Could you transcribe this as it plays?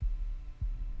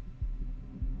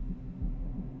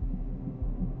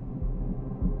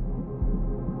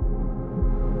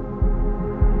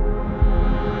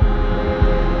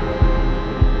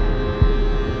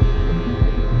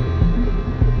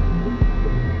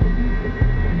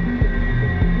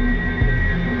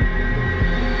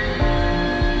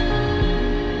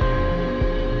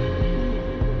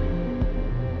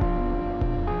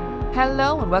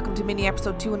welcome to mini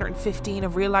episode 215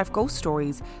 of Real Life Ghost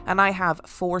Stories, and I have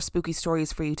 4 spooky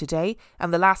stories for you today,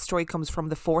 and the last story comes from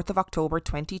the 4th of October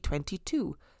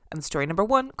 2022, and story number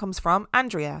 1 comes from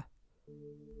Andrea.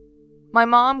 My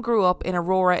mom grew up in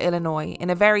Aurora, Illinois, in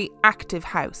a very active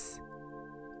house.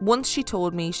 Once she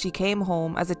told me she came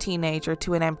home as a teenager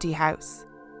to an empty house.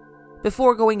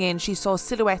 Before going in, she saw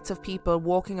silhouettes of people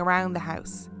walking around the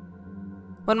house.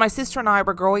 When my sister and I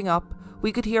were growing up,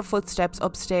 we could hear footsteps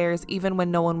upstairs even when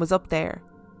no one was up there.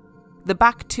 The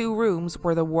back 2 rooms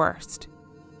were the worst.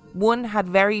 One had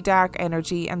very dark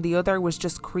energy and the other was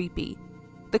just creepy.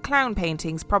 The clown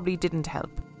paintings probably didn't help.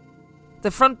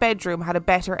 The front bedroom had a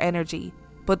better energy,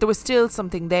 but there was still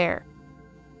something there.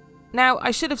 Now, I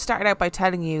should have started out by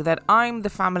telling you that I'm the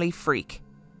family freak.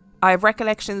 I have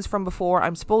recollections from before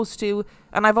I'm supposed to,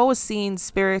 and I've always seen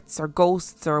spirits or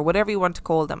ghosts or whatever you want to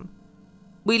call them.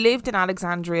 We lived in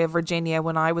Alexandria, Virginia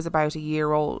when I was about a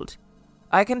year old.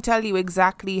 I can tell you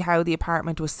exactly how the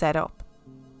apartment was set up.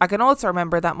 I can also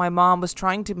remember that my mom was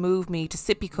trying to move me to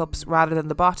sippy cups rather than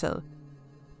the bottle.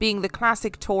 Being the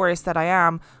classic tourist that I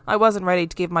am, I wasn't ready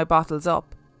to give my bottles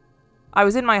up. I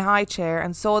was in my high chair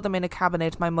and saw them in a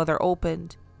cabinet my mother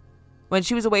opened. When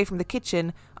she was away from the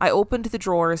kitchen, I opened the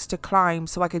drawers to climb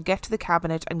so I could get to the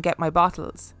cabinet and get my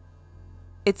bottles.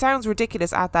 It sounds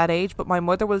ridiculous at that age, but my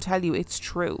mother will tell you it's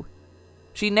true.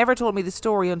 She never told me the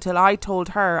story until I told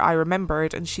her I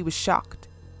remembered, and she was shocked.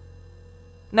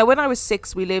 Now, when I was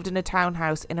 6, we lived in a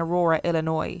townhouse in Aurora,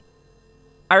 Illinois.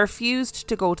 I refused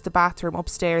to go to the bathroom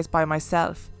upstairs by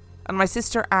myself, and my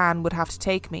sister Anne would have to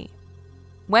take me.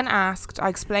 When asked, I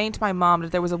explained to my mom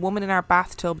that there was a woman in our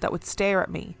bathtub that would stare at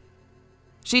me.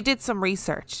 She did some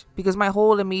research, because my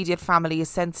whole immediate family is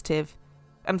sensitive,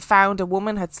 and found a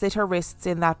woman had slit her wrists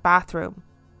in that bathroom.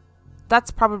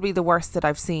 That's probably the worst that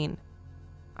I've seen.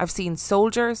 I've seen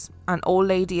soldiers, an old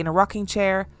lady in a rocking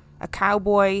chair, a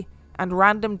cowboy, and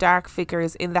random dark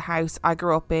figures in the house I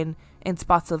grew up in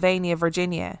Spotsylvania,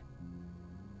 Virginia.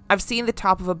 I've seen the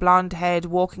top of a blonde head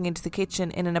walking into the kitchen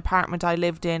in an apartment I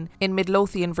lived in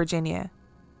Midlothian, Virginia.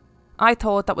 I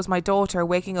thought that was my daughter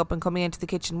waking up and coming into the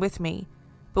kitchen with me,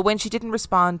 but when she didn't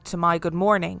respond to my good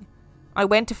morning, I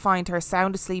went to find her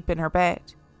sound asleep in her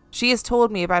bed. She has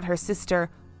told me about her sister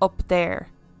up there.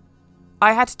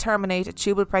 I had to terminate a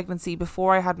tubal pregnancy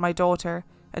before I had my daughter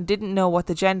and didn't know what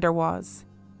the gender was.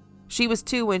 She was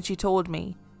 2 when she told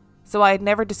me, so I had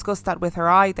never discussed that with her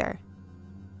either.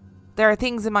 There are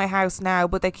things in my house now,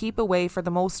 but they keep away for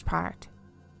the most part.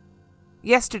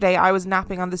 Yesterday I was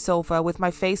napping on the sofa with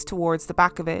my face towards the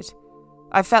back of it.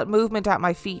 I felt movement at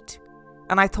my feet,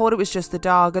 and I thought it was just the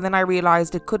dog, and then I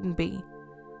realised it couldn't be.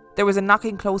 There was a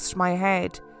knocking close to my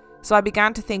head, so I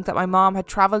began to think that my mom had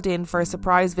travelled in for a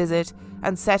surprise visit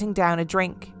and setting down a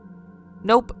drink.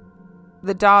 Nope,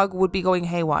 the dog would be going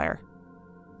haywire.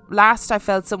 Last I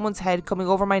felt someone's head coming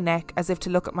over my neck as if to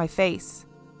look at my face.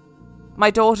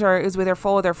 My daughter is with her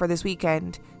father for this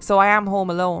weekend, so I am home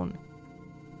alone.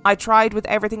 I tried with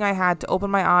everything I had to open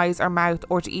my eyes or mouth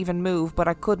or to even move, but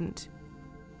I couldn't.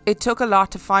 It took a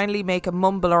lot to finally make a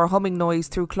mumble or a humming noise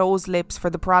through closed lips for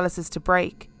the paralysis to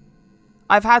break.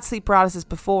 I've had sleep paralysis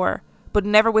before, but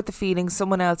never with the feeling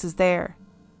someone else is there.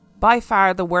 By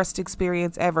far the worst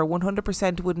experience ever.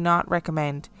 100% would not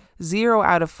recommend. 0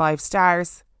 out of 5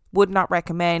 stars. Would not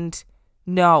recommend.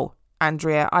 No,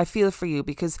 Andrea, I feel for you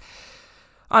because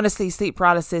honestly, sleep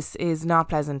paralysis is not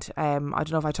pleasant. I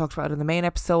don't know if I talked about it in the main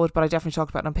episode, but I definitely talked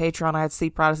about it on Patreon. I had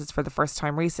sleep paralysis for the first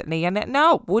time recently, and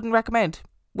no, wouldn't recommend.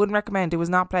 Wouldn't recommend. It was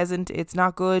not pleasant. It's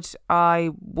not good. I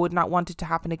would not want it to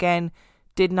happen again.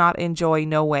 Did not enjoy.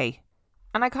 No way.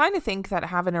 And I kind of think that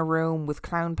having a room with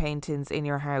clown paintings in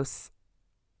your house,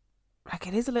 like,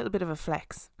 it is a little bit of a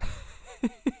flex.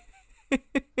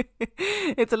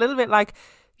 It's a little bit like,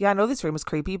 yeah, I know this room is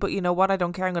creepy, but you know what? I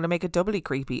don't care. I'm going to make it doubly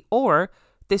creepy. Or,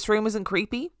 this room isn't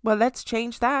creepy. Well, let's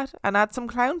change that and add some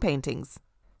clown paintings.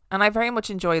 And I very much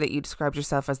enjoy that you described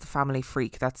yourself as the family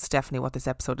freak. That's definitely what this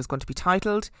episode is going to be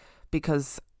titled,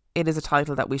 because it is a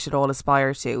title that we should all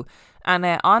aspire to. And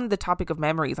on the topic of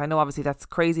memories, I know obviously that's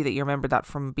crazy that you remember that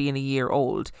from being a year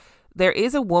old. There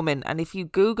is a woman, and if you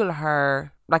Google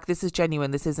her, like, this is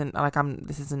genuine, this isn't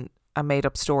a made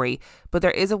up story, but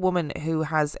there is a woman who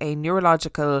has a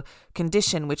neurological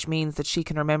condition, which means that she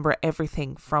can remember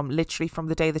everything from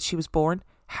the day that she was born.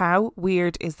 How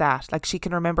weird is that? Like, she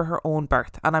can remember her own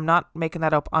birth. And I'm not making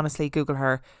that up. Honestly, Google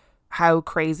her. How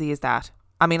crazy is that?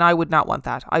 I mean, I would not want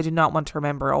that. I do not want to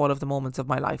remember all of the moments of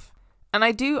my life. And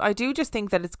I do just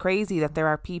think that it's crazy that there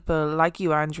are people like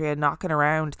you, Andrea, knocking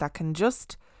around that can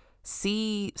just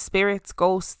see spirits,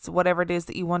 ghosts, whatever it is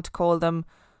that you want to call them.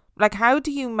 Like, how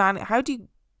do you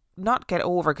not get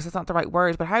over, because it's not the right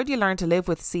word, but how do you learn to live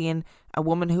with seeing a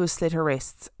woman who has slit her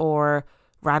wrists, or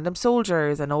random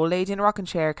soldiers, an old lady in a rocking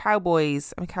chair,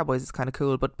 cowboys? I mean, cowboys is kind of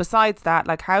cool, but besides that,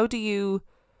 like, how do you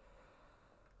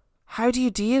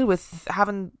deal with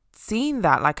having seen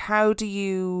that? Like, how do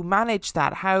you manage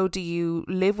that? How do you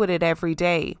live with it every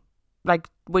day? Like,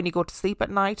 when you go to sleep at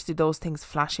night, do those things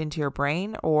flash into your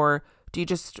brain, or do you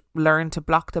just learn to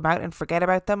block them out and forget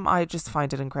about them? I just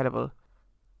find it incredible.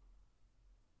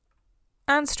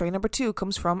 And story number 2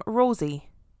 comes from Rosie.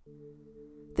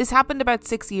 This happened about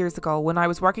 6 years ago when I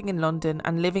was working in London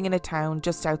and living in a town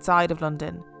just outside of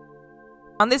London.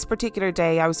 On this particular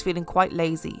day, I was feeling quite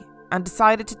lazy and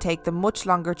decided to take the much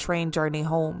longer train journey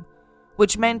home,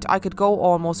 which meant I could go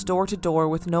almost door to door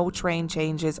with no train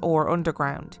changes or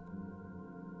underground.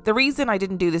 The reason I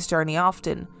didn't do this journey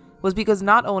often was because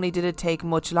not only did it take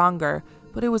much longer,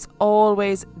 but it was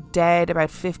always dead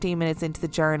about 15 minutes into the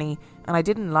journey, and I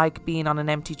didn't like being on an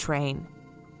empty train.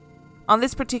 On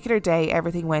this particular day,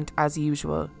 everything went as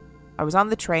usual. I was on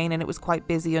the train and it was quite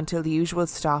busy until the usual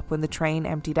stop when the train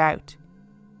emptied out.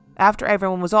 After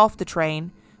everyone was off the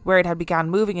train, where it had begun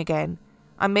moving again,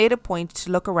 I made a point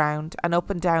to look around and up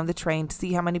and down the train to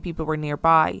see how many people were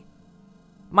nearby.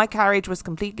 My carriage was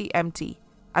completely empty,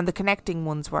 and the connecting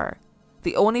ones were.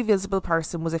 The only visible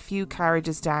person was a few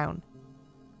carriages down.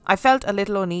 I felt a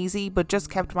little uneasy, but just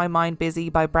kept my mind busy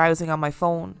by browsing on my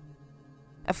phone.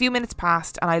 A few minutes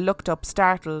passed and I looked up,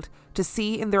 startled, to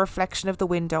see in the reflection of the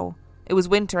window. It was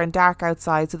winter and dark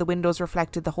outside, so the windows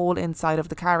reflected the whole inside of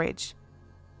the carriage.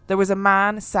 There was a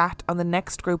man sat on the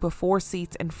next group of 4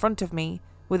 seats in front of me,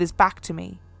 with his back to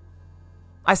me.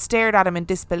 I stared at him in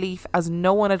disbelief, as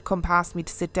no one had come past me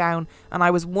to sit down, and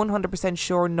I was 100%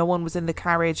 sure no one was in the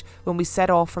carriage when we set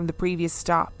off from the previous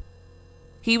stop.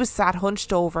 He was sat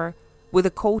hunched over, with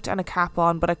a coat and a cap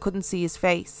on, but I couldn't see his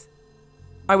face.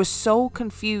 I was so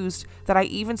confused that I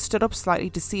even stood up slightly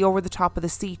to see over the top of the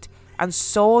seat, and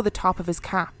saw the top of his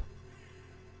cap.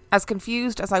 As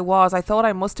confused as I was, I thought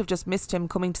I must have just missed him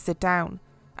coming to sit down,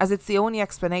 as it's the only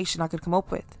explanation I could come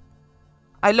up with.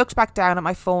 I looked back down at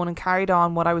my phone and carried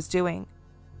on what I was doing.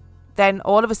 Then,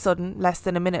 all of a sudden, less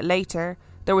than a minute later,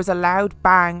 there was a loud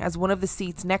bang as one of the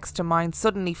seats next to mine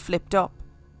suddenly flipped up.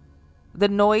 The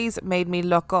noise made me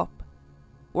look up,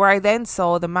 where I then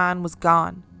saw the man was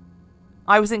gone.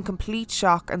 I was in complete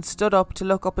shock and stood up to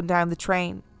look up and down the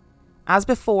train. As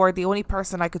before, the only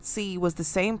person I could see was the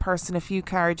same person a few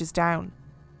carriages down.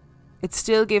 It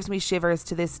still gives me shivers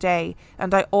to this day,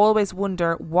 and I always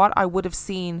wonder what I would have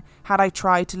seen had I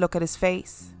tried to look at his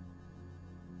face.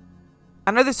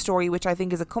 Another story which I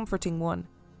think is a comforting one.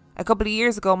 A couple of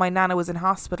years ago, my nana was in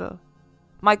hospital.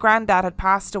 My granddad had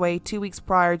passed away 2 weeks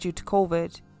prior due to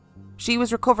COVID. She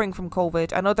was recovering from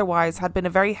COVID and otherwise had been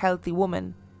a very healthy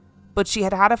woman, but she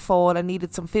had had a fall and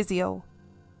needed some physio.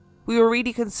 We were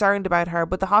really concerned about her,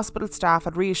 but the hospital staff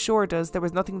had reassured us there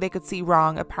was nothing they could see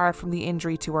wrong apart from the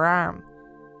injury to her arm.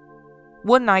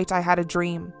 One night I had a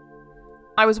dream.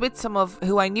 I was with some of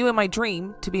who I knew in my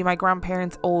dream to be my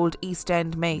grandparents' old East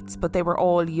End mates, but they were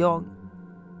all young.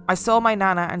 I saw my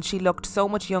nana and she looked so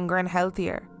much younger and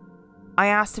healthier. I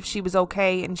asked if she was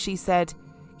okay and she said,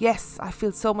 "Yes, I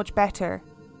feel so much better."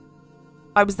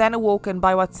 I was then awoken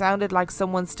by what sounded like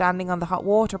someone standing on the hot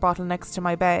water bottle next to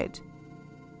my bed.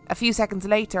 A few seconds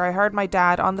later, I heard my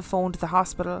dad on the phone to the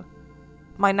hospital.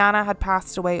 My nana had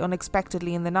passed away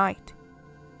unexpectedly in the night.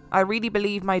 I really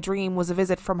believe my dream was a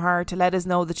visit from her to let us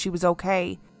know that she was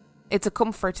okay. It's a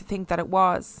comfort to think that it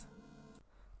was.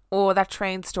 Oh, that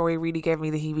train story really gave me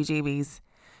the heebie-jeebies.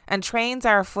 And trains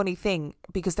are a funny thing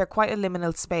because they're quite a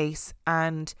liminal space,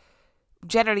 and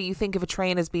generally you think of a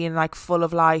train as being like full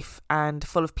of life and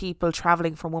full of people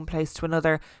travelling from one place to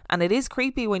another, and it is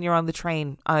creepy when you're on the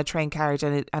train, on a train carriage,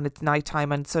 and it's night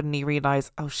time and suddenly you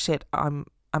realise, oh shit, I'm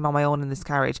on my own in this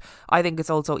carriage. I think it's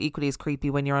also equally as creepy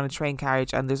when you're on a train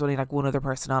carriage and there's only like one other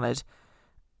person on it,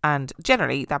 and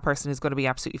generally that person is going to be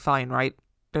absolutely fine, right?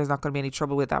 There's not going to be any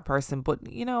trouble with that person, but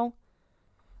you know.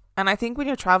 And I think when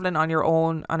you're travelling on your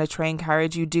own on a train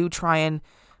carriage, you do try and,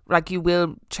 like, you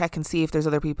will check and see if there's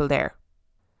other people there.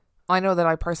 I know that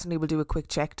I personally will do a quick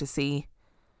check to see,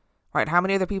 right, how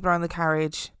many other people are on the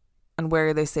carriage and where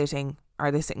are they sitting?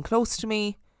 Are they sitting close to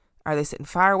me? Are they sitting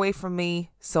far away from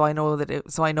me? So I know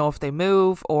if they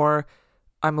move, or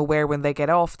I'm aware when they get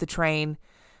off the train.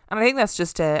 And I think that's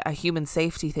just a human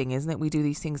safety thing, isn't it? We do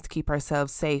these things to keep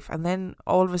ourselves safe. And then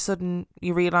all of a sudden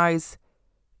you realise,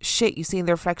 shit, you see in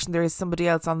the reflection there is somebody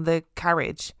else on the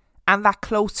carriage, and that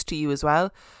close to you as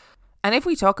well. And if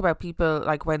we talk about people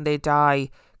like when they die,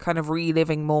 kind of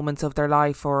reliving moments of their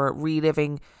life or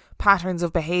reliving patterns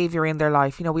of behaviour in their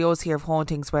life. You know, we always hear of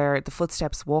hauntings where the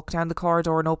footsteps walk down the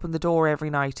corridor and open the door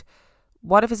every night.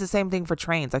 What if it's the same thing for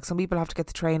trains? Like, some people have to get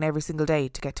the train every single day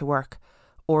to get to work.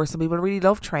 Or some people really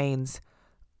love trains.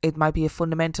 It might be a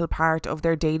fundamental part of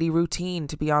their daily routine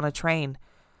to be on a train.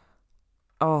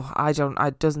 Oh,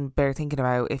 it doesn't bear thinking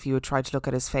about if you would try to look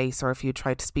at his face or if you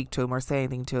tried to speak to him or say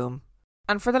anything to him.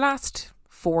 And for the last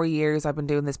 4 years I've been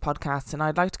doing this podcast, and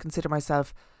I'd like to consider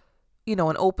myself, you know,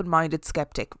 an open-minded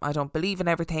skeptic. I don't believe in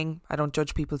everything. I don't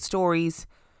judge people's stories.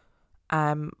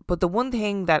 But the one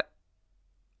thing that,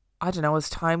 I don't know, as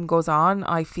time goes on,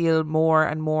 I feel more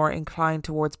and more inclined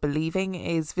towards believing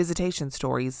is visitation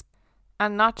stories.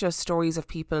 And not just stories of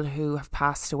people who have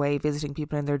passed away visiting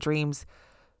people in their dreams,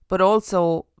 but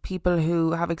also people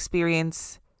who have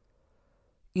experienced,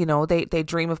 you know, they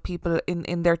dream of people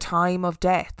in their time of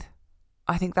death.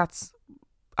 I think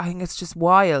it's just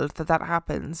wild that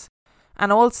happens.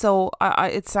 And also,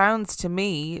 it sounds to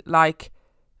me like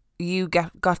you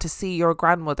got to see your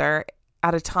grandmother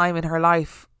at a time in her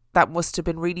life that must have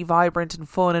been really vibrant and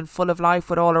fun and full of life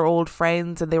with all her old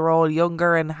friends, and they were all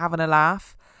younger and having a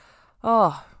laugh.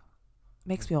 Oh,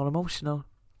 makes me all emotional.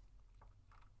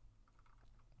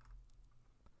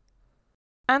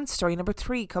 And story number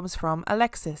 3 comes from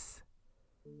Alexis.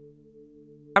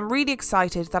 I'm really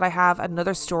excited that I have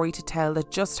another story to tell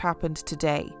that just happened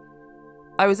today.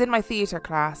 I was in my theatre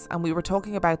class and we were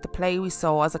talking about the play we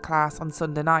saw as a class on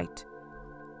Sunday night.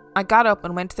 I got up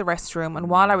and went to the restroom, and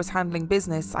while I was handling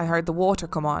business, I heard the water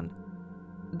come on.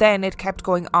 Then it kept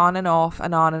going on and off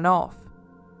and on and off.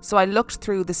 So I looked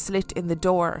through the slit in the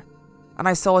door and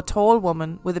I saw a tall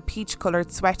woman with a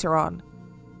peach-coloured sweater on.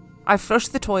 I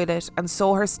flushed the toilet and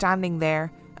saw her standing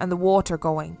there and the water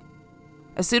going.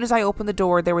 As soon as I opened the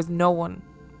door, there was no one.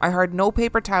 I heard no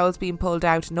paper towels being pulled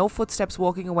out, no footsteps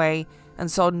walking away, and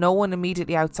saw no one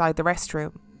immediately outside the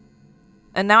restroom.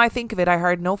 And now I think of it, I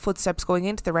heard no footsteps going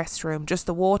into the restroom, just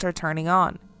the water turning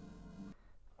on.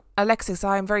 Alexis,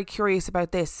 I am very curious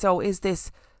about this. So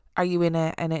are you in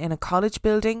a college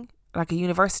building, like a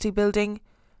university building?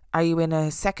 Are you in a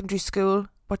secondary school?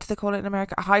 What do they call it in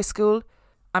America? A high school?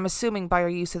 I'm assuming by your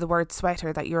use of the word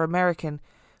sweater that you're American.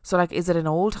 So, like, is it an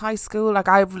old high school? Like,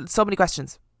 I have so many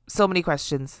questions. So many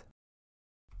questions.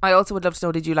 I also would love to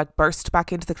know, did you like burst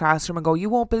back into the classroom and go, "You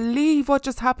won't believe what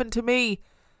just happened to me"?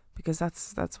 Because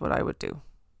that's what I would do.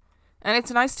 And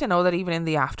it's nice to know that even in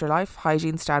the afterlife,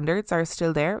 hygiene standards are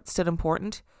still there. It's still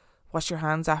important. Wash your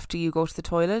hands after you go to the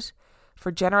toilet.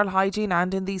 For general hygiene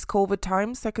and in these COVID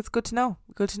times, like, it's good to know.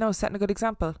 Good to know, setting a good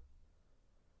example.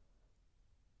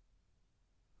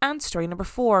 And story number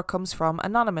 4 comes from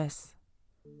Anonymous.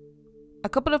 A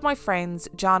couple of my friends,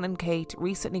 John and Kate,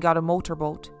 recently got a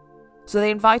motorboat. So they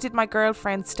invited my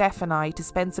girlfriend Steph and I to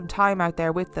spend some time out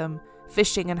there with them,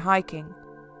 fishing and hiking.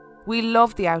 We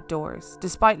love the outdoors,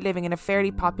 despite living in a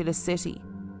fairly populous city.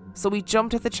 So we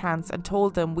jumped at the chance and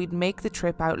told them we'd make the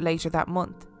trip out later that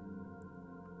month.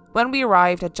 When we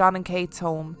arrived at John and Kate's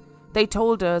home, they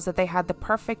told us that they had the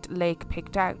perfect lake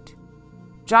picked out.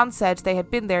 John said they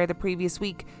had been there the previous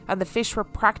week and the fish were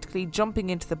practically jumping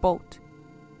into the boat.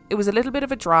 It was a little bit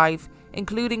of a drive,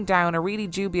 including down a really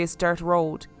dubious dirt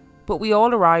road, but we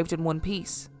all arrived in one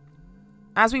piece.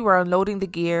 As we were unloading the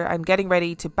gear and getting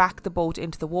ready to back the boat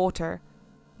into the water,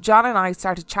 John and I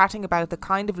started chatting about the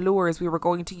kind of lures we were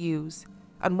going to use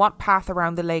and what path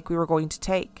around the lake we were going to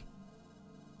take.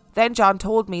 Then John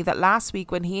told me that last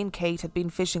week when he and Kate had been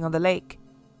fishing on the lake,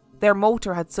 their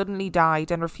motor had suddenly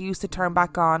died and refused to turn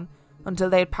back on until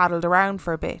they had paddled around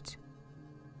for a bit.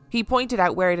 He pointed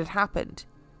out where it had happened,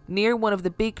 near one of the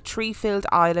big tree-filled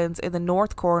islands in the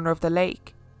north corner of the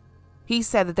lake. He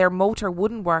said that their motor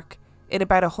wouldn't work in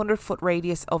about a 100-foot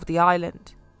radius of the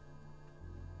island.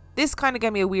 This kind of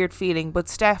gave me a weird feeling, but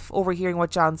Steph, overhearing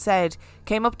what John said,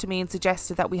 came up to me and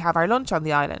suggested that we have our lunch on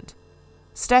the island.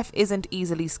 Steph isn't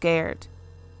easily scared.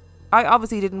 I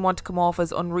obviously didn't want to come off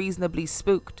as unreasonably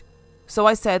spooked, so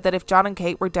I said that if John and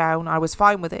Kate were down, I was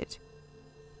fine with it.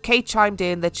 Kate chimed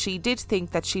in that she did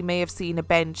think that she may have seen a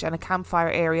bench and a campfire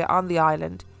area on the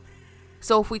island,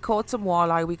 so if we caught some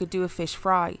walleye we could do a fish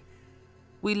fry.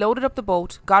 We loaded up the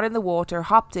boat, got in the water,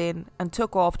 hopped in and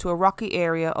took off to a rocky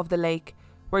area of the lake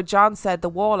where John said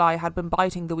the walleye had been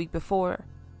biting the week before.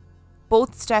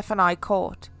 Both Steph and I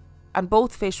caught, and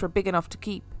both fish were big enough to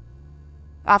keep.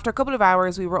 After a couple of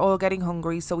hours we were all getting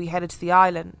hungry, so we headed to the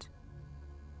island.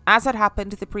 As had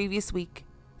happened the previous week,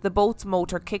 the boat's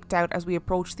motor kicked out as we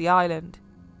approached the island.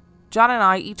 John and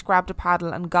I each grabbed a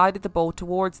paddle and guided the boat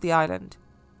towards the island.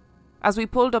 As we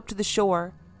pulled up to the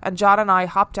shore, and John and I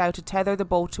hopped out to tether the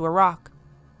boat to a rock,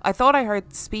 I thought I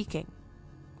heard speaking.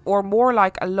 or more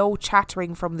like a low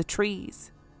chattering from the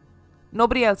trees.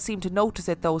 Nobody else seemed to notice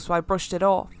it though, so I brushed it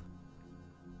off.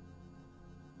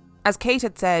 As Kate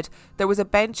had said, there was a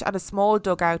bench and a small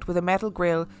dugout with a metal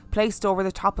grill placed over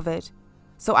the top of it,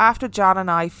 so after John and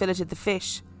I filleted the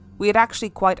fish, we had actually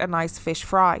quite a nice fish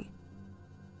fry.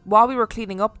 While we were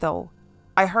cleaning up though,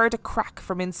 I heard a crack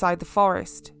from inside the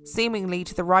forest, seemingly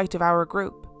to the right of our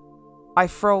group. I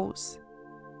froze.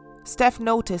 Steph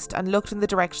noticed and looked in the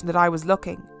direction that I was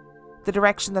looking, the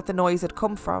direction that the noise had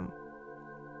come from.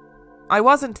 I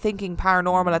wasn't thinking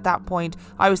paranormal at that point.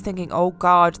 I was thinking, oh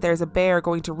God, there's a bear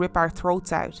going to rip our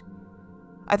throats out.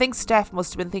 I think Steph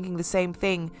must have been thinking the same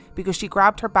thing, because she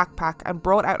grabbed her backpack and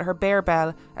brought out her bear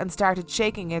bell and started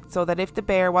shaking it so that if the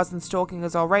bear wasn't stalking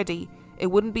us already, it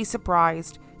wouldn't be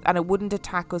surprised and it wouldn't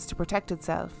attack us to protect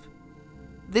itself.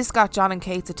 This got John and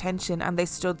Kate's attention and they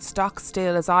stood stock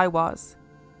still as I was.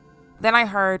 Then I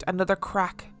heard another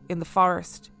crack in the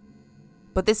forest.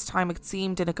 But this time it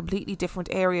seemed in a completely different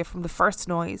area from the first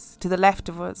noise, to the left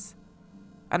of us.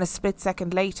 And a split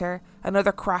second later,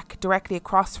 another crack directly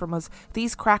across from us.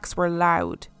 These cracks were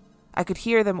loud. I could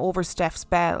hear them over Steph's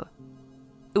bell.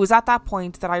 It was at that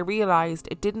point that I realised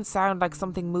it didn't sound like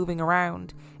something moving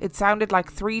around. It sounded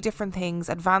like 3 different things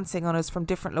advancing on us from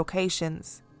different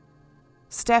locations.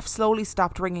 Steph slowly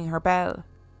stopped ringing her bell.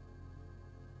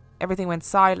 Everything went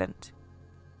silent.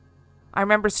 I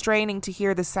remember straining to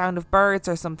hear the sound of birds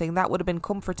or something. That would have been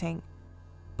comforting.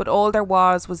 But all there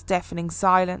was deafening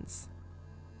silence.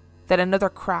 Then another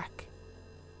crack,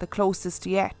 the closest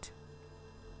yet.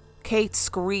 Kate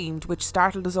screamed, which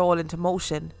startled us all into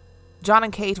motion. John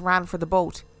and Kate ran for the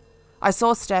boat. I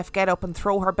saw Steph get up and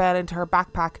throw her bell into her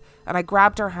backpack, and I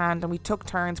grabbed her hand and we took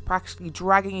turns practically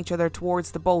dragging each other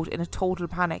towards the boat in a total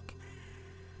panic.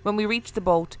 When we reached the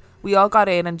boat, we all got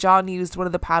in and John used one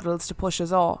of the paddles to push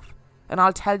us off. And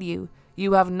I'll tell you,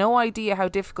 you have no idea how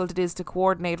difficult it is to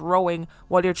coordinate rowing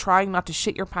while you're trying not to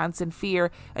shit your pants in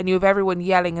fear and you have everyone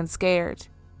yelling and scared.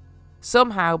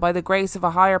 Somehow, by the grace of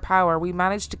a higher power, we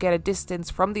managed to get a distance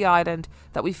from the island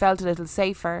that we felt a little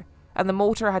safer, and the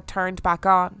motor had turned back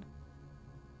on.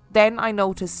 Then I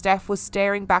noticed Steph was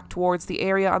staring back towards the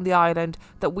area on the island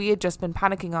that we had just been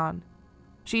panicking on.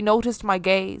 She noticed my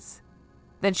gaze.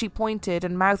 Then she pointed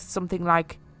and mouthed something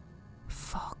like,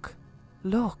 "Fuck,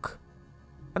 look."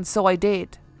 And so I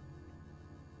did.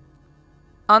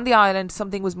 On the island,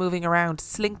 something was moving around,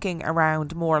 slinking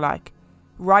around more like,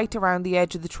 right around the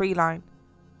edge of the tree line.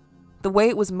 The way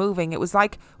it was moving, it was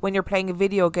like when you're playing a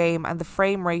video game and the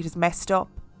frame rate is messed up.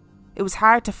 It was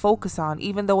hard to focus on,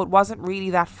 even though it wasn't really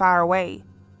that far away.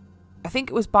 I think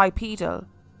it was bipedal,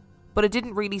 but it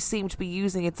didn't really seem to be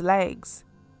using its legs.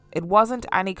 It wasn't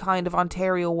any kind of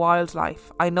Ontario wildlife,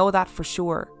 I know that for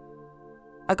sure.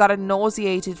 I got a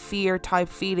nauseated fear type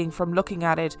feeling from looking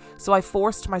at it, so I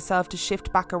forced myself to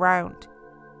shift back around.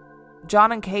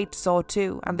 John and Kate saw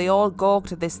too, and they all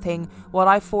gawked at this thing while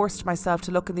I forced myself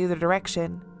to look in the other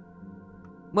direction.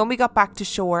 When we got back to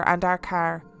shore and our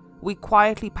car, we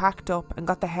quietly packed up and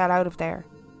got the hell out of there.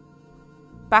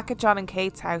 Back at John and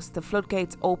Kate's house, the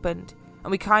floodgates opened,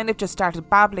 and we kind of just started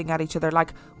babbling at each other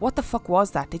like, what the fuck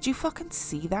was that? Did you fucking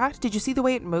see that? Did you see the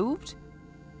way it moved?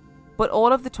 But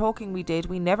all of the talking we did,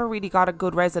 we never really got a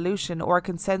good resolution or a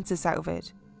consensus out of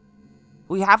it.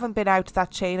 We haven't been out to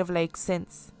that chain of lakes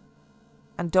since,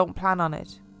 and don't plan on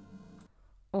it.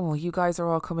 Oh, you guys are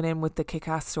all coming in with the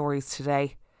kick-ass stories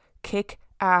today.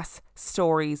 Kick-ass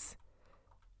stories.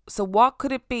 So what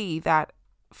could it be that,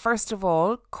 first of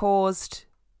all, caused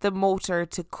the motor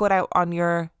to cut out on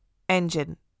your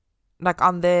engine? Like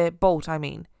on the boat, I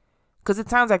mean. Because it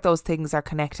sounds like those things are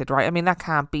connected, right? I mean, that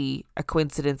can't be a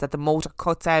coincidence that the motor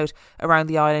cuts out around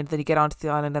the island, then you get onto the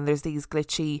island and there's these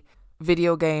glitchy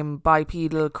video game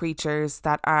bipedal creatures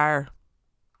that are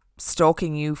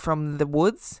stalking you from the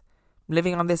woods,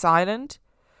 living on this island.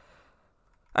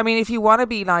 I mean, if you want to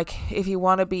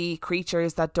be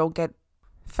creatures that don't get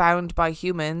found by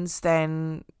humans,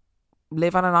 then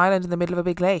live on an island in the middle of a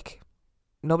big lake.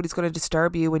 Nobody's going to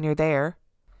disturb you when you're there.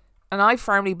 And I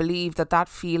firmly believe that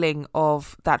feeling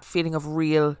of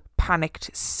real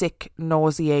panicked, sick,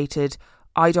 nauseated,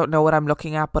 I don't know what I'm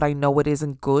looking at, but I know it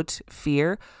isn't good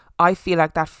fear. I feel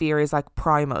like that fear is like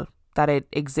primal, that it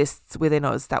exists within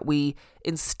us, that we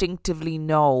instinctively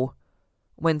know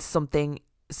when something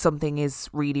is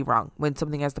really wrong, when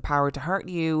something has the power to hurt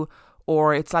you,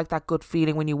 or it's like that good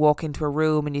feeling when you walk into a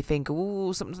room and you think,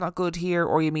 oh, something's not good here,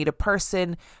 or you meet a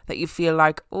person that you feel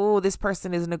like, oh, this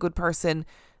person isn't a good person.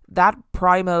 That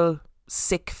primal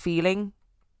sick feeling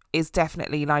is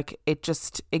definitely like, it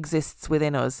just exists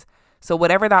within us. So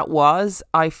whatever that was,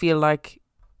 I feel like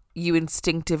you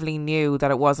instinctively knew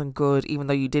that it wasn't good, even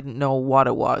though you didn't know what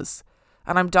it was.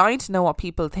 And I'm dying to know what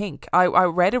people think. I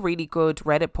read a really good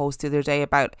Reddit post the other day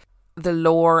about the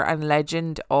lore and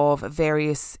legend of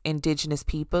various indigenous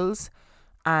peoples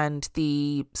and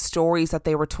the stories that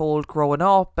they were told growing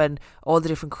up and all the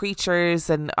different creatures.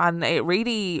 And it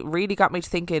really, really got me to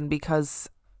thinking, because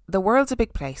the world's a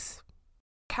big place.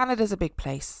 Canada's a big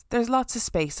place. There's lots of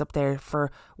space up there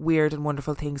for weird and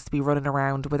wonderful things to be running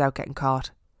around without getting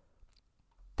caught.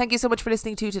 Thank you so much for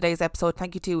listening to today's episode.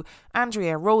 Thank you to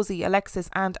Andrea, Rosie, Alexis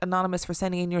and Anonymous for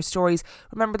sending in your stories.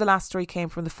 Remember, the last story came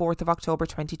from the 4th of October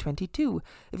 2022.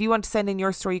 If you want to send in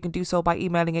your story, you can do so by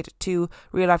emailing it to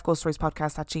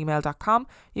reallifeghoststoriespodcast@gmail.com.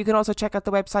 You can also check out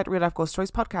the website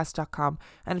reallifeghoststoriespodcast.com.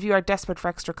 And if you are desperate for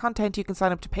extra content, you can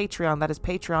sign up to Patreon. That is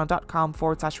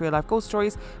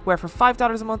patreon.com/reallifeghoststories, where for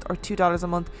 $5 a month or $2 a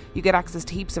month, you get access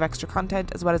to heaps of extra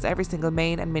content, as well as every single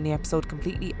main and mini episode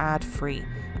completely ad-free.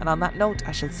 And on that note,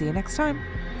 I shall see you next time.